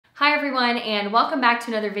Hi everyone, and welcome back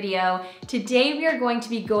to another video. Today we are going to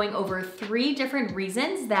be going over 3 different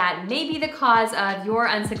reasons that may be the cause of your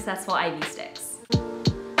unsuccessful IV sticks.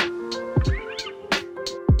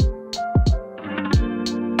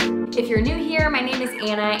 If you're new here, my name is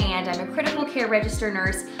Anna and I'm a critical care register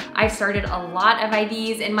nurse. I've started a lot of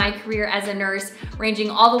IVs in my career as a nurse,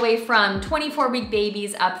 ranging all the way from 24-week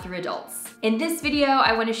babies up through adults. In this video,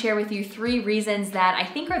 I want to share with you 3 reasons that I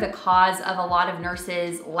think are the cause of a lot of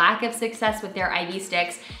nurses' lack of success with their IV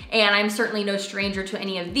sticks, and I'm certainly no stranger to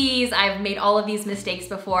any of these. I've made all of these mistakes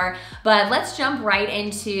before, but let's jump right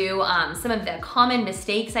into some of the common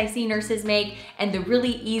mistakes I see nurses make and the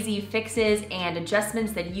really easy fixes and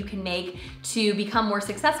adjustments that you can make to become more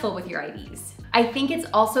successful with your IVs. I think it's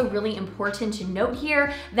also really important to note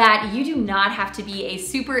here that you do not have to be a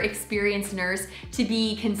super experienced nurse to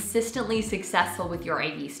be consistently successful with your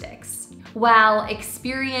IV sticks. While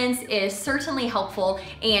experience is certainly helpful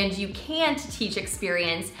and you can't teach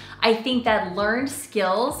experience, I think that learned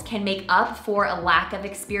skills can make up for a lack of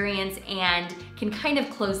experience and can kind of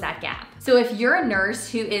close that gap. So if you're a nurse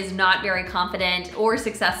who is not very confident or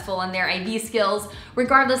successful in their IV skills,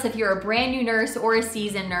 regardless if you're a brand new nurse or a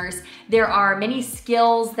seasoned nurse, there are many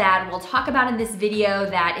skills that we'll talk about in this video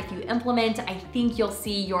that if you implement, I think you'll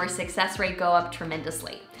see your success rate go up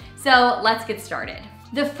tremendously. So let's get started.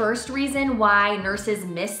 The first reason why nurses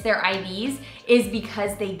miss their IVs is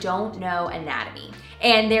because they don't know anatomy.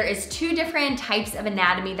 And there is 2 different types of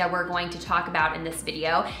anatomy that we're going to talk about in this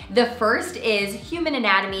video. The first is human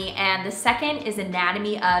anatomy, and the second is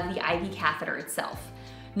anatomy of the IV catheter itself.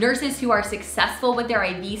 Nurses who are successful with their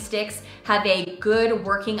IV sticks have a good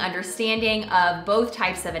working understanding of both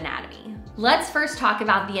types of anatomy. Let's first talk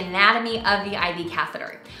about the anatomy of the IV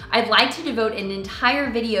catheter. I'd like to devote an entire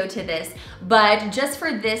video to this, but just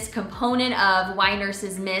for this component of why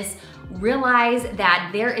nurses miss, realize that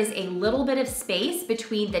there is a little bit of space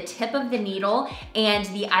between the tip of the needle and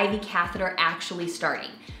the IV catheter actually starting.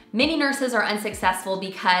 Many nurses are unsuccessful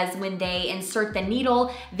because when they insert the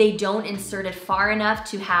needle, they don't insert it far enough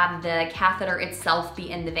to have the catheter itself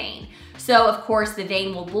be in the vein. So of course the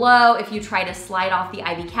vein will blow if you try to slide off the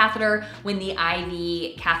IV catheter when the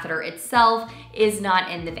IV catheter itself is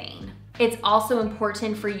not in the vein. It's also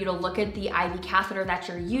important for you to look at the IV catheter that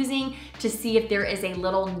you're using to see if there is a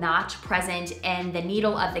little notch present in the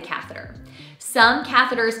needle of the catheter. Some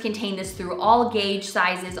catheters contain this through all gauge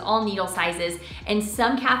sizes, all needle sizes, and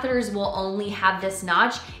some catheters will only have this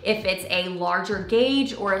notch if it's a larger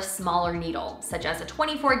gauge or a smaller needle, such as a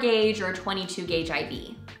 24 gauge or a 22 gauge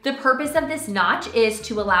IV. The purpose of this notch is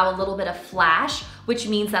to allow a little bit of flash, which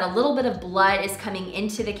means that a little bit of blood is coming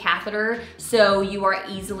into the catheter so you are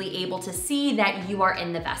easily able to see that you are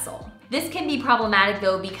in the vessel. This can be problematic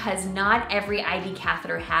though because not every IV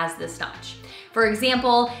catheter has this notch. For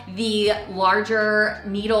example, the larger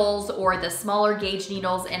needles or the smaller gauge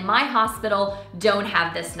needles in my hospital don't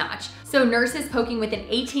have this notch. So nurses poking with an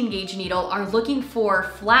 18 gauge needle are looking for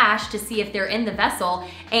flash to see if they're in the vessel,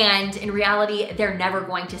 and in reality, they're never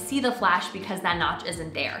going to see the flash because that notch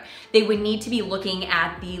isn't there. They would need to be looking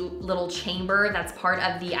at the little chamber that's part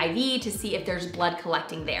of the IV to see if there's blood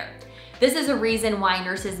collecting there. This is a reason why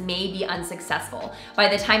nurses may be unsuccessful. By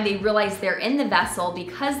the time they realize they're in the vessel,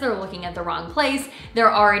 because they're looking at the wrong place,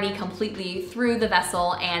 they're already completely through the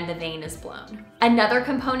vessel and the vein is blown. Another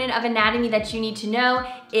component of anatomy that you need to know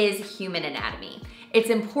is human anatomy.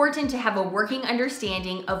 It's important to have a working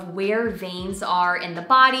understanding of where veins are in the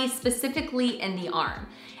body, specifically in the arm.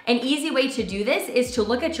 An easy way to do this is to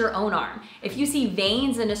look at your own arm. If you see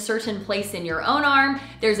veins in a certain place in your own arm,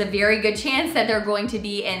 there's a very good chance that they're going to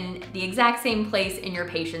be in the exact same place in your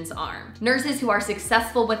patient's arm. Nurses who are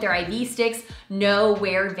successful with their IV sticks know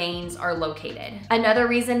where veins are located. Another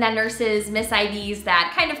reason that nurses miss IVs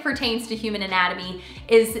that kind of pertains to human anatomy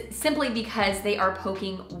is simply because they are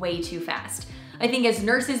poking way too fast. I think as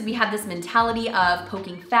nurses, we have this mentality of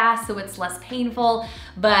poking fast so it's less painful,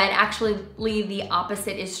 but actually the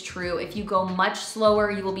opposite is true. If you go much slower,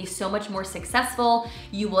 you will be so much more successful.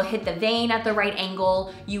 You will hit the vein at the right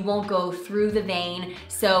angle. You won't go through the vein.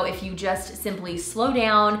 So if you just simply slow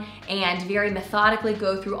down and very methodically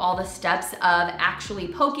go through all the steps of actually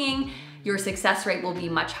poking, your success rate will be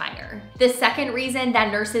much higher. The second reason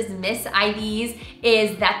that nurses miss IVs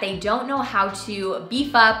is that they don't know how to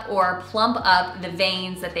beef up or plump up the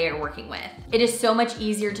veins that they are working with. It is so much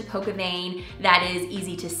easier to poke a vein that is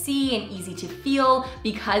easy to see and easy to feel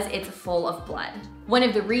because it's full of blood. One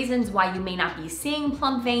of the reasons why you may not be seeing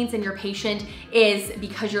plump veins in your patient is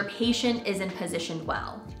because your patient isn't positioned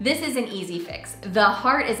well. This is an easy fix. The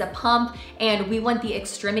heart is a pump, and we want the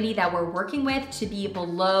extremity that we're working with to be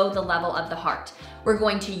below the level of the heart. We're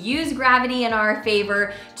going to use gravity in our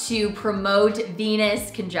favor to promote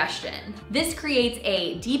venous congestion. This creates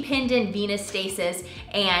a dependent venous stasis,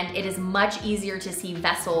 and it is much easier to see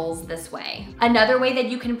vessels this way. Another way that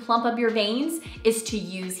you can plump up your veins is to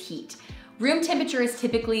use heat. Room temperature is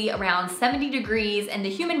typically around 70 degrees and the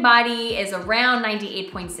human body is around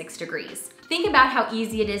 98.6 degrees. Think about how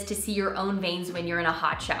easy it is to see your own veins when you're in a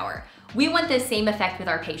hot shower. We want the same effect with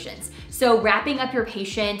our patients. So wrapping up your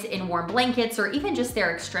patient in warm blankets or even just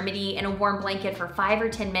their extremity in a warm blanket for 5 or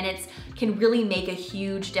 10 minutes can really make a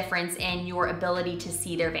huge difference in your ability to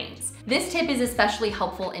see their veins. This tip is especially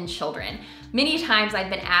helpful in children. Many times I've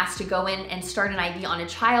been asked to go in and start an IV on a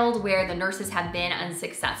child where the nurses have been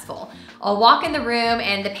unsuccessful. I'll walk in the room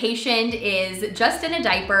and the patient is just in a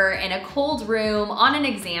diaper in a cold room on an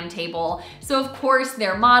exam table. So of course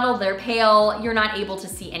they're mottled, they're pale, you're not able to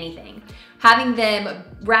see anything. Having them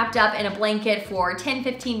wrapped up in a blanket for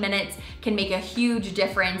 10-15 minutes can make a huge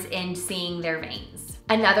difference in seeing their veins.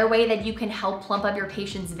 Another way that you can help plump up your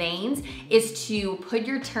patient's veins is to put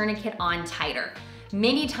your tourniquet on tighter.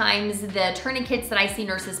 Many times the tourniquets that I see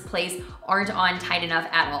nurses place aren't on tight enough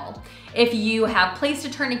at all. If you have placed a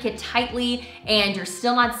tourniquet tightly and you're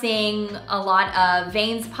still not seeing a lot of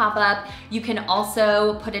veins pop up, you can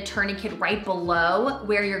also put a tourniquet right below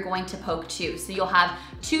where you're going to poke to. So you'll have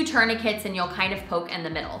 2 tourniquets and you'll kind of poke in the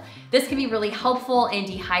middle. This can be really helpful in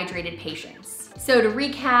dehydrated patients. So to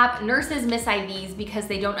recap, nurses miss IVs because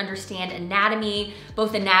they don't understand anatomy,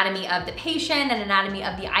 both anatomy of the patient and anatomy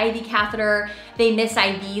of the IV catheter. They miss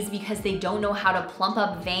IVs because they don't know how to plump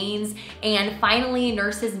up veins. And finally,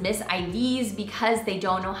 nurses miss IVs because they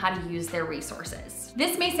don't know how to use their resources.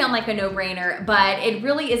 This may sound like a no-brainer, but it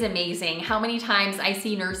really is amazing how many times I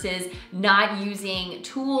see nurses not using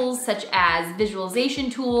tools such as visualization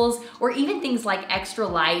tools or even things like extra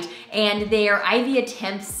light, and their IV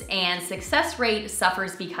attempts and success rate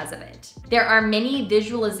suffers because of it. There are many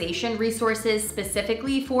visualization resources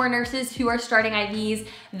specifically for nurses who are starting IVs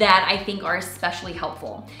that I think are especially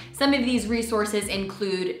helpful. Some of these resources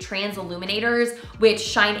include transilluminators, which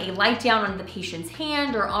shine a light down on the patient's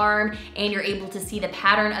hand or arm, and you're able to see the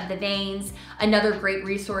pattern of the veins. Another great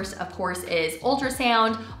resource, of course, is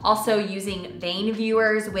ultrasound, also using vein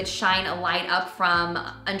viewers, which shine a light up from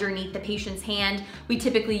underneath the patient's hand. We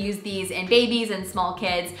typically use these in babies and small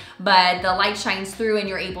kids, but the light shines through and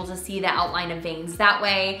you're able to see the outline of veins that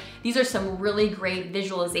way. These are some really great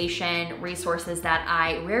visualization resources that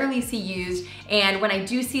I rarely see used, and when I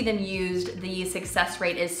do see them used, the success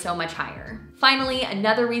rate is so much higher. Finally,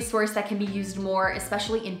 another resource that can be used more,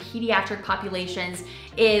 especially in pediatric populations,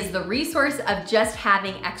 is the resource of just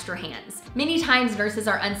having extra hands. Many times nurses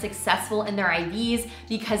are unsuccessful in their IVs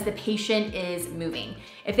because the patient is moving.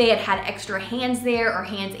 If they had had extra hands there or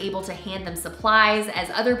hands able to hand them supplies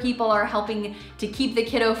as other people are helping to keep the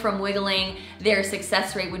kiddo from wiggling, their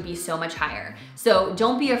success rate would be so much higher. So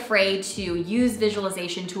don't be afraid to use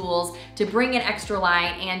visualization tools, to bring an extra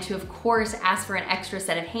light, and to of course ask for an extra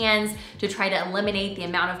set of hands to try to eliminate the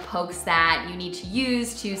amount of pokes that you need to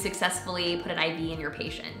use to successfully put an IV in your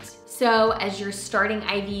patient. So as you're starting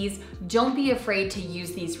IVs, don't be afraid to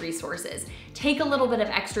use these resources. Take a little bit of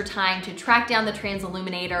extra time to track down the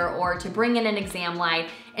transilluminator or to bring in an exam light,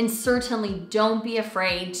 and certainly don't be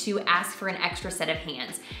afraid to ask for an extra set of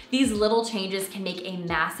hands. These little changes can make a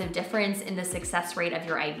massive difference in the success rate of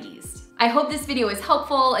your IVs. I hope this video was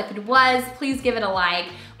helpful. If it was, please give it a like.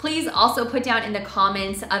 Please also put down in the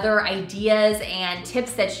comments other ideas and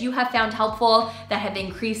tips that you have found helpful that have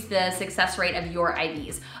increased the success rate of your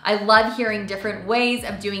IVs. I love hearing different ways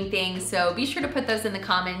of doing things, so be sure to put those in the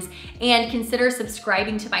comments and consider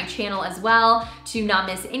subscribing to my channel as well to not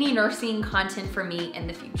miss any nursing content from me in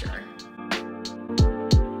the future.